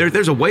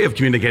there's a way of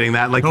communicating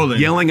that. Like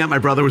yelling at my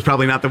brother was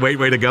probably not the way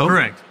to go.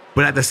 Correct.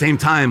 But at the same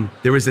time,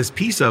 there was this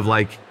piece of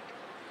like,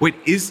 wait,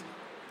 to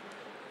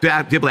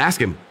be able to ask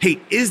him,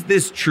 hey, is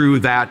this true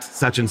that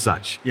such and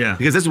such? Yeah.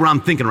 Because this is what I'm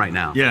thinking right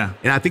now. Yeah.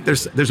 And I think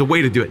there's a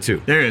way to do it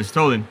too. There is,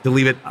 totally. To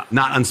leave it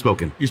not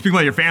unspoken. You speak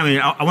about your family.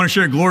 I want to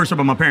share a glory story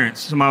about my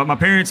parents. So my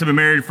parents have been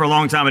married for a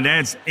long time. My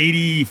dad's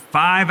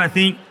 85, I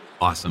think.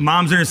 Awesome.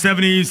 Mom's in her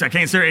 70s. I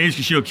can't say her age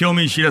because she'll kill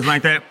me. She doesn't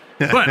like that.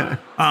 But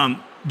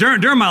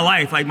during my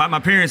life, like my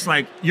parents,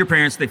 like your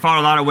parents, they fought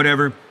a lot or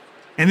whatever.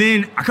 And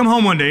then I come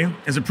home one day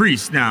as a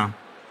priest now,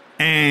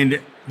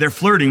 and they're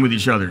flirting with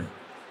each other.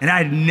 And I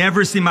had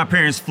never seen my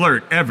parents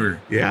flirt ever.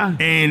 Yeah.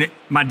 And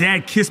my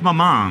dad kissed my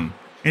mom,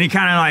 and he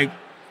kind of like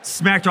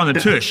smacked her on the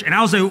tush. And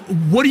I was like,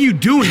 what are you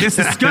doing? That's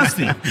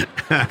disgusting.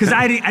 Because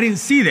I didn't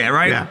see that,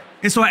 right? Yeah.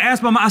 And so I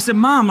asked my mom, I said,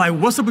 Mom, like,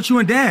 what's up with you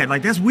and Dad?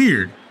 Like, that's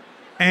weird.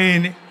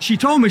 And she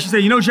told me, she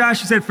said,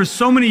 Josh, she said, for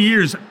so many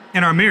years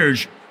in our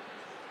marriage,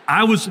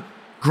 I was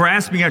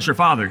grasping at your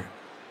father.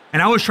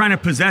 And I was trying to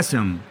possess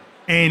him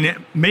and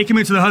make him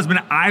into the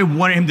husband I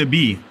wanted him to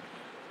be.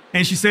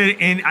 And she said,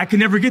 and I could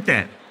never get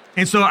that.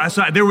 And so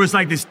there was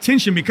like this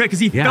tension because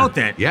he felt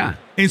that. Yeah.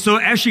 And so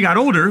as she got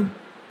older,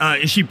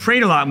 and she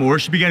prayed a lot more,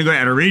 she began to go to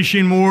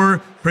adoration more,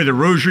 pray the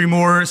rosary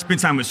more, spend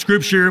time with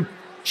scripture.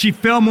 She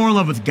fell more in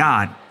love with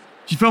God.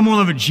 She fell more in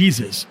love with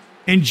Jesus.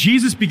 And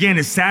Jesus began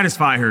to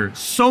satisfy her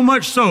so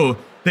much so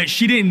that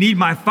she didn't need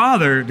my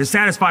father to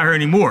satisfy her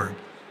anymore.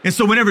 And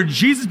so whenever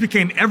Jesus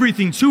became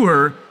everything to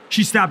her,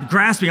 she stopped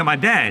grasping at my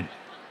dad.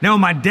 Now,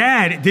 when my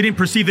dad didn't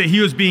perceive that he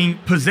was being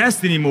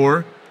possessed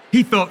anymore,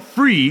 he felt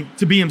free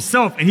to be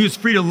himself, and he was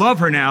free to love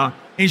her now,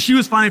 and she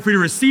was finally free to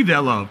receive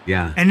that love.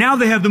 Yeah. And now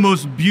they have the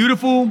most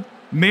beautiful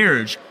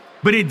marriage,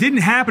 but it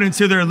didn't happen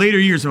until their later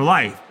years of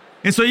life.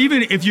 And so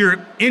even if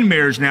you're in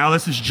marriage now,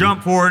 let's just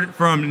jump forward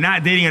from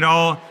not dating at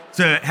all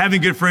to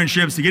having good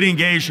friendships to getting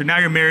engaged, and now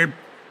you're married,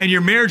 and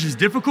your marriage is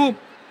difficult,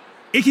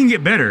 it can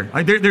get better.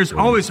 Like there's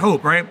always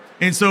hope, right?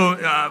 And so,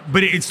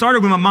 but it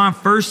started when my mom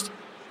first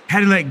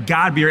had to let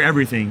God be her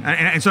everything.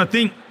 And so I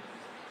think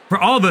for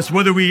all of us,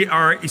 whether we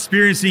are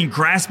experiencing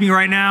grasping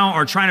right now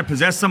or trying to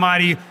possess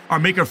somebody or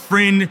make a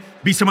friend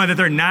be somebody that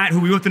they're not who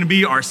we want them to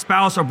be, our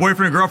spouse, our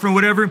boyfriend, or girlfriend,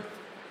 whatever,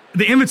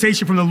 the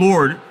invitation from the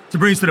Lord to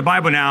bring us to the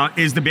Bible now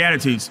is the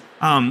Beatitudes.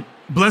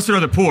 Blessed are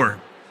the poor,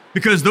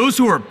 because those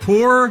who are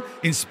poor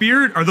in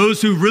spirit are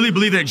those who really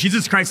believe that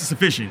Jesus Christ is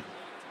sufficient.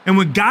 And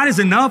when God is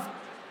enough,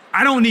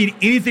 I don't need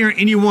anything or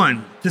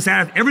anyone to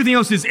satisfy. Everything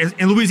else is,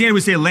 in Louisiana,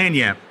 we say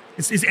lagniappe.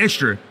 It's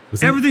extra.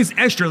 Everything's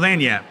extra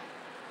lagniappe.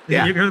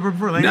 Yeah. You heard the word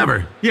before? Lagniappe?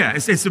 Never. Yeah,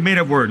 it's a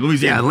made-up word,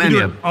 Louisiana. Yeah, we do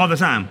it lagniappe. all the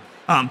time.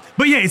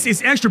 But yeah,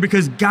 it's extra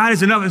because God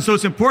is enough. And so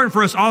it's important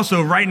for us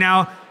also right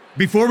now,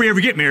 before we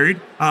ever get married,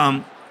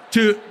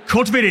 to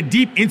cultivate a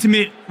deep,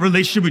 intimate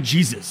relationship with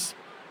Jesus.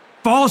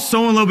 Fall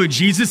so in love with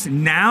Jesus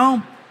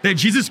now that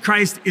Jesus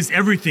Christ is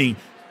everything.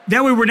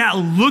 That way we're not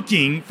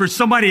looking for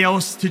somebody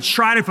else to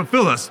try to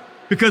fulfill us,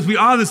 because we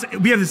have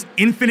this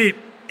infinite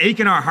ache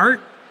in our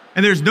heart,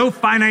 and there's no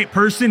finite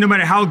person, no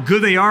matter how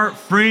good they are,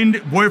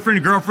 friend,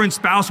 boyfriend, girlfriend,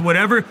 spouse,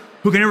 whatever,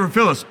 who can ever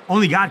fulfill us.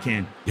 Only God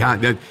can.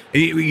 Yeah,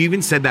 you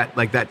even said that,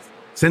 like that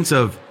sense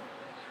of,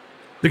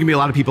 there can be a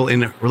lot of people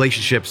in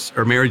relationships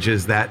or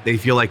marriages that they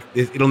feel like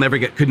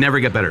could never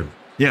get better.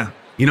 Yeah.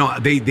 You know,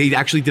 they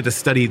actually did a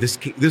study, this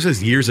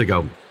was years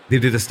ago. They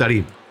did a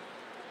study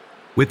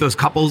with those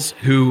couples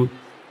who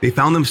they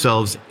found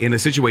themselves in a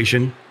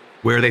situation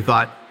where they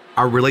thought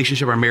our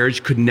relationship, our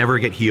marriage could never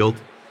get healed.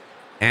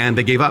 And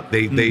they gave up,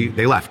 they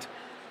left.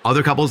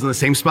 Other couples in the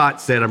same spot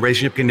said our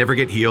relationship can never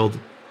get healed,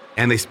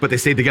 but they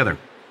stayed together.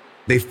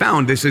 They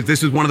found, this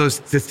is one of those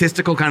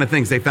statistical kind of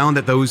things. They found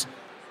that those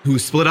who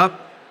split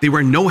up, they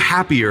were no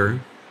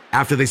happier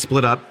after they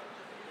split up.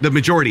 The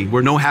majority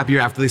were no happier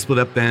after they split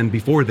up than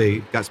before they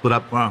got split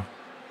up. Wow.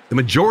 The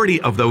majority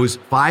of those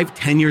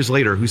 5-10 years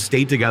later who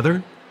stayed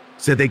together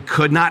said they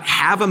could not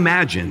have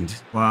imagined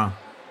the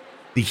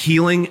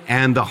healing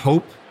and the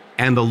hope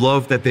and the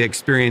love that they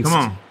experienced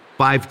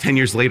 5-10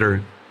 years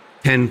later,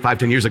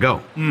 5-10 years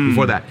ago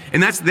before that.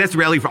 And that's the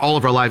reality for all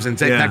of our lives.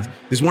 And in fact,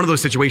 there's one of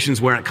those situations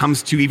where it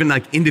comes to even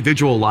like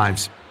individual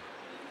lives,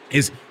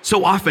 is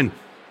so often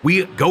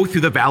we go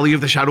through the valley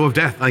of the shadow of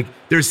death. Like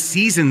there's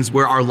seasons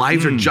where our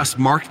lives are just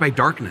marked by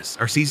darkness.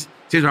 Our seasons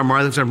our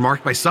lives are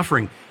marked by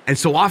suffering. And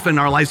so often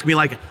our lives can be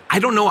like, I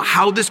don't know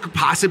how this could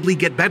possibly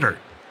get better.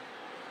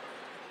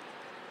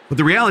 But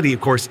the reality, of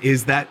course,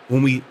 is that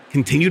when we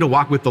continue to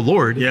walk with the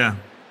Lord,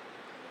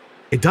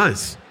 it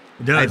does.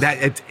 It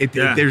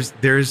does.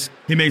 There's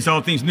He makes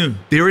all things new.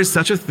 There is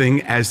such a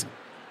thing as,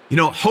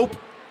 hope.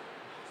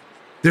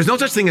 There's no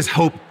such thing as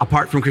hope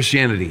apart from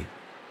Christianity.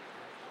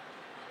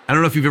 I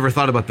don't know if you've ever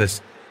thought about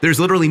this. There's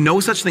literally no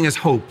such thing as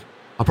hope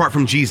apart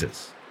from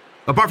Jesus.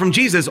 Apart from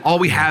Jesus, all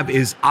we have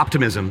is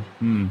optimism.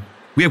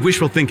 We have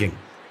wishful thinking.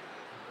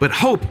 But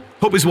hope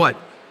is what?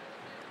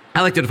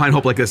 I like to define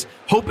hope like this.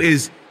 Hope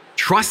is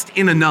trust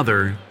in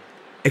another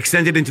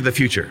extended into the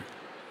future.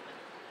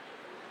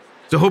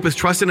 So hope is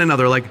trust in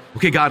another, like,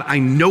 okay, God, I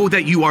know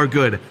that you are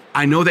good.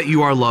 I know that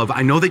you are love.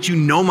 I know that you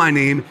know my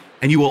name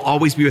and you will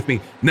always be with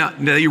me. Now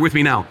that you're with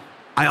me now,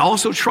 I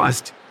also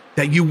trust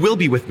that you will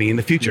be with me in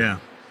the future. Yeah.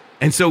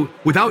 And so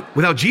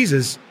without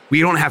Jesus,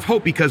 we don't have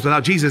hope, because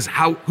without Jesus,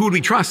 who would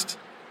we trust?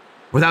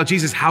 Without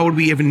Jesus, how would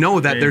we even know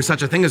that there's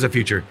such a thing as a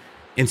future?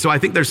 And so I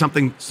think there's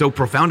something so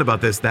profound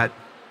about this, that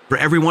for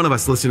every one of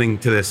us listening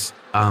to this,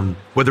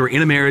 whether we're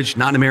in a marriage,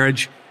 not in a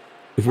marriage,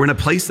 if we're in a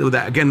place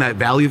that, again, that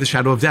valley of the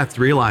shadow of death,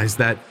 to realize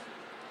that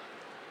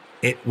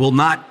it will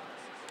not,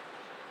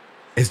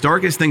 as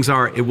dark as things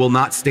are, it will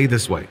not stay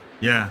this way.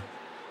 Yeah.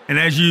 And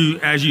as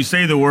you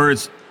say the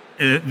words,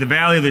 the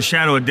valley of the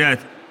shadow of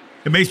death,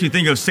 it makes me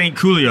think of St.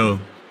 Coolio.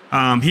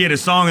 He had a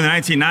song in the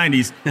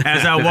 1990s,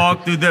 as I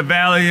walk through the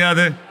valley of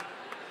the,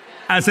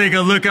 I take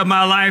a look at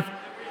my life,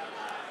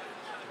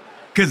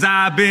 because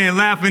I've been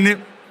laughing it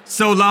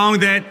so long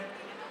that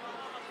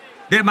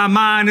my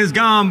mind is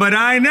gone, but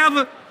I ain't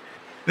never,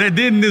 that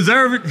didn't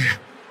deserve it.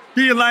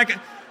 Feel like,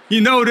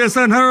 that's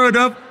unheard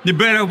of. You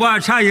better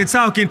watch how you're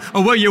talking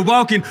or where you're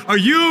walking, or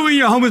you and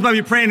your homies might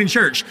be praying in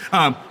church.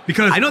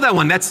 Because I know that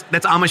one. That's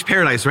Amish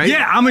Paradise, right?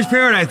 Yeah, Amish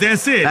Paradise.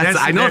 That's it.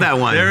 I know that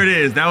one. There it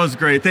is. That was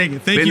great. Thank you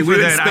for that. We've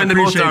been spending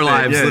most of our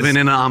lives living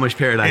in an Amish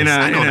paradise.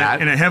 I know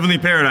that. In a heavenly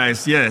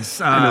paradise,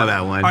 yes. I know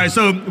that one. All right,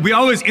 so we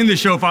always end the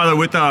show, Father,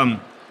 with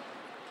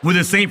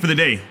a saint for the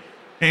day.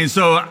 And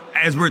so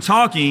as we're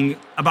talking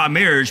about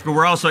marriage, but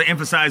we're also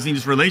emphasizing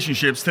just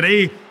relationships,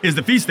 today is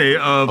the feast day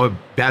of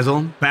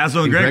Basil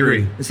and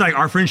Gregory. It's like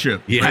our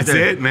friendship. Yeah, right that's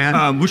there. it,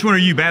 man. Which one are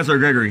you, Basil or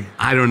Gregory?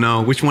 I don't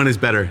know. Which one is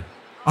better?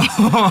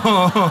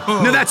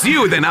 No, that's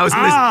you then. I was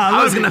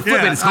gonna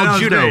flip it. It's called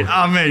judo. Great.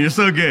 Oh man, you're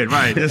so good.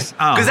 Right. Because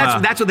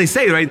that's what they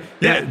say, right?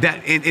 Yeah.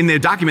 That in the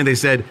document they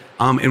said,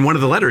 in one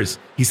of the letters,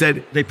 he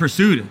said they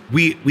pursued.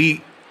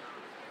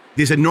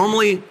 They said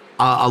normally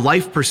a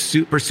life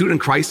pursuit in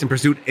Christ and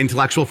pursuit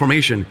intellectual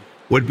formation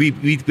would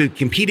be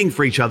competing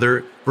for each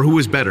other for who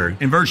was better.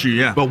 In virtue,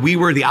 yeah. But we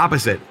were the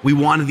opposite. We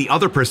wanted the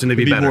other person to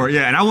be better. More,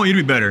 yeah, and I want you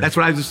to be better. That's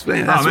what I was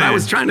saying. That's what I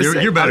was trying to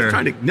say. You're better.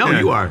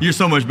 You are. You're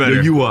so much better.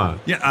 No, you are.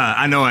 Yeah,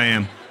 I know I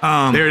am.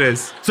 There it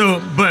is.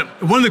 So, but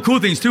one of the cool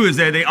things too is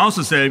that they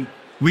also said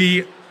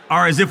we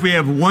are as if we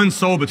have one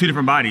soul but two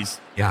different bodies.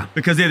 Yeah.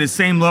 Because they have the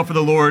same love for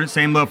the Lord,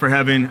 same love for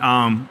heaven.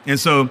 And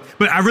so,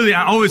 but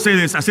I always say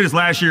this. I said this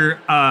last year.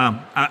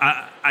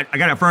 I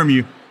got to affirm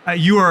you.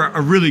 You are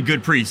a really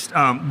good priest.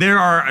 There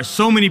are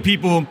so many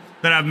people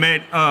that I've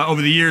met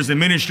over the years in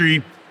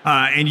ministry,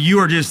 and you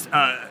are just,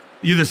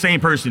 you're the same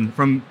person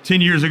from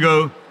 10 years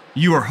ago.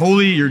 You are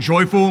holy, you're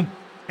joyful,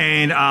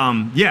 and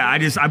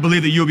I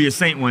believe that you'll be a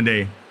saint one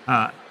day.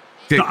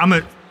 So I'm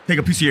going to take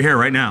a piece of your hair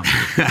right now.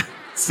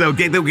 So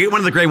get one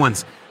of the gray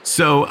ones.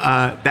 So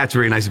that's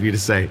very nice of you to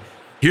say.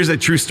 Here's a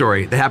true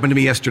story that happened to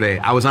me yesterday.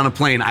 I was on a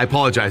plane. I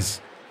apologize.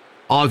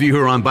 All of you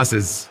who are on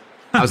buses,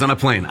 I was on a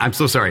plane. I'm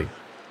so sorry.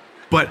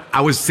 But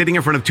I was sitting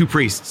in front of two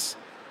priests.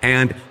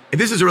 And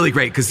this is really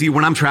great because, see,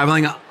 when I'm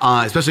traveling,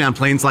 especially on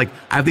planes, like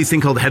I have these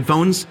things called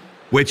headphones,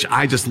 which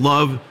I just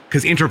love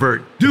because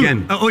introvert. Dude,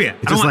 again, yeah.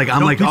 It's just like,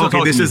 I'm like,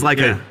 okay, this is like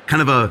a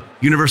kind of a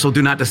universal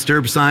do not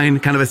disturb sign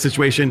kind of a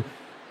situation.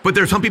 But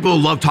there's some people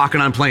who love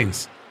talking on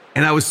planes.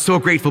 And I was so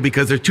grateful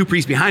because there's two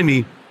priests behind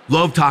me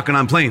love talking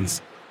on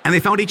planes. And they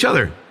found each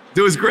other.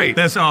 It was great.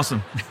 That's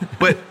awesome.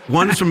 But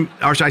one is from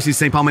Archdiocese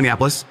St. Paul,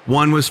 Minneapolis.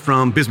 One was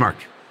from Bismarck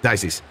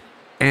Diocese.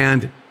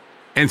 And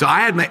so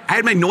I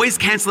had my noise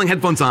canceling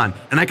headphones on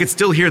and I could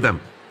still hear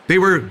them. They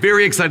were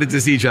very excited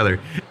to see each other.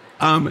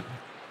 And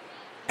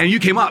you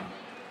came up.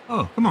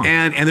 Oh, come on.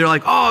 And they're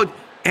like, oh,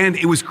 and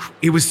it was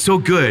so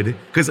good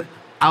because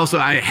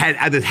I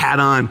had this hat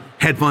on,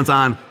 headphones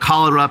on,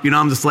 collar up,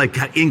 I'm just like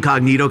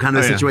incognito kind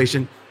of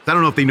situation. So I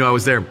don't know if they knew I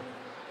was there.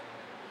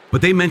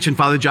 But they mentioned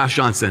Father Josh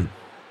Johnson.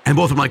 And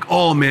both of them like,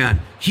 oh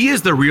man, he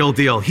is the real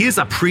deal. He is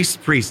a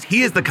priest.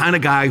 He is the kind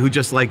of guy who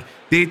just like,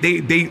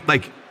 they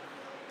like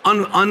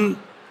unbidden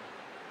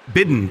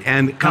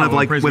and kind of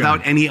like without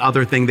God. Any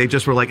other thing. They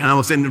just were like, and I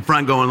was sitting in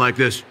front going like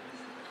this.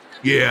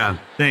 Yeah.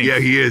 Thanks. Yeah,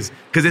 he is.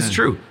 Because it's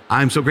true.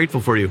 I'm so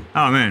grateful for you.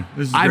 Oh man.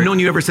 I've known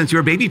you ever since you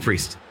were a baby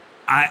priest.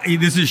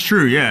 This is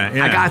true.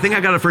 Yeah. I think I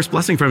got a first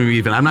blessing from you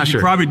even. I'm not sure.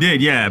 You probably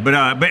did. Yeah. But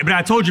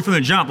I told you from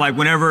the jump, like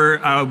whenever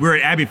we were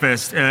at Abbey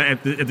Fest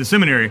at the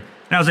seminary,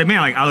 and I was like,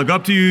 man, like I look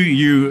up to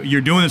you.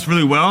 You're doing this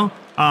really well.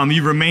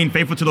 You've remained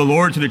faithful to the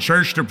Lord, to the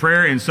church, to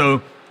prayer. And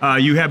so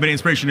you have been an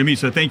inspiration to me.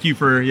 So thank you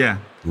for.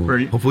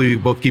 Hopefully we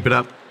both keep it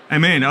up.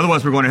 Amen.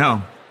 Otherwise we're going to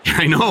hell.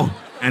 I know.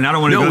 And I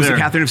don't want to go there. No, it was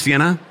Catherine of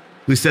Siena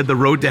who said the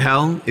road to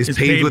hell is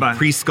paved with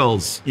priest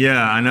skulls.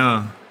 Yeah, I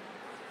know.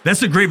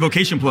 That's a great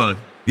vocation plug.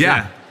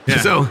 Yeah.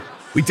 So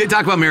we did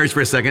talk about marriage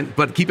for a second,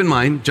 but keep in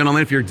mind,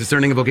 gentlemen, if you're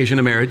discerning a vocation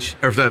of marriage,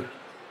 or if the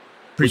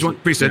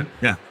priesthood,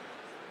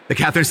 the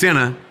Catherine of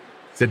Siena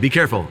said, be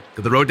careful,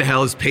 because the road to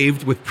hell is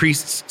paved with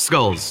priests'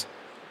 skulls.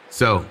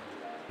 So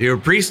if you're a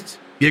priest,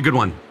 be a good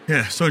one.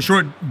 Yeah, so in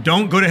short,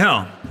 don't go to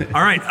hell.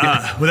 All right,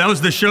 well, that was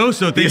the show,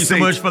 so thank you so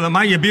much for the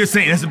mic. Yeah, be a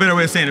saint. That's a better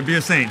way of saying it. Be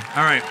a saint.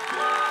 All right,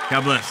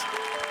 God bless.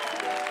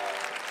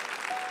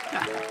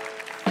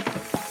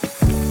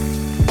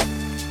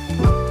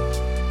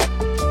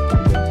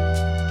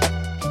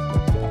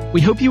 We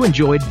hope you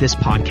enjoyed this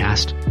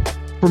podcast.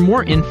 For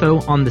more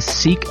info on the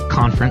SEEK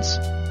conference,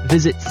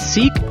 visit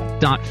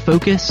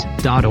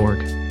seek.focus.org.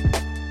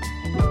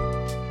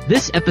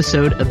 This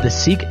episode of the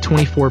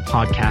SEEK24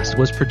 podcast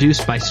was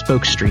produced by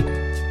Spoke Street.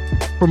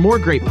 For more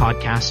great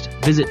podcasts,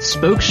 visit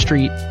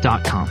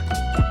spokestreet.com.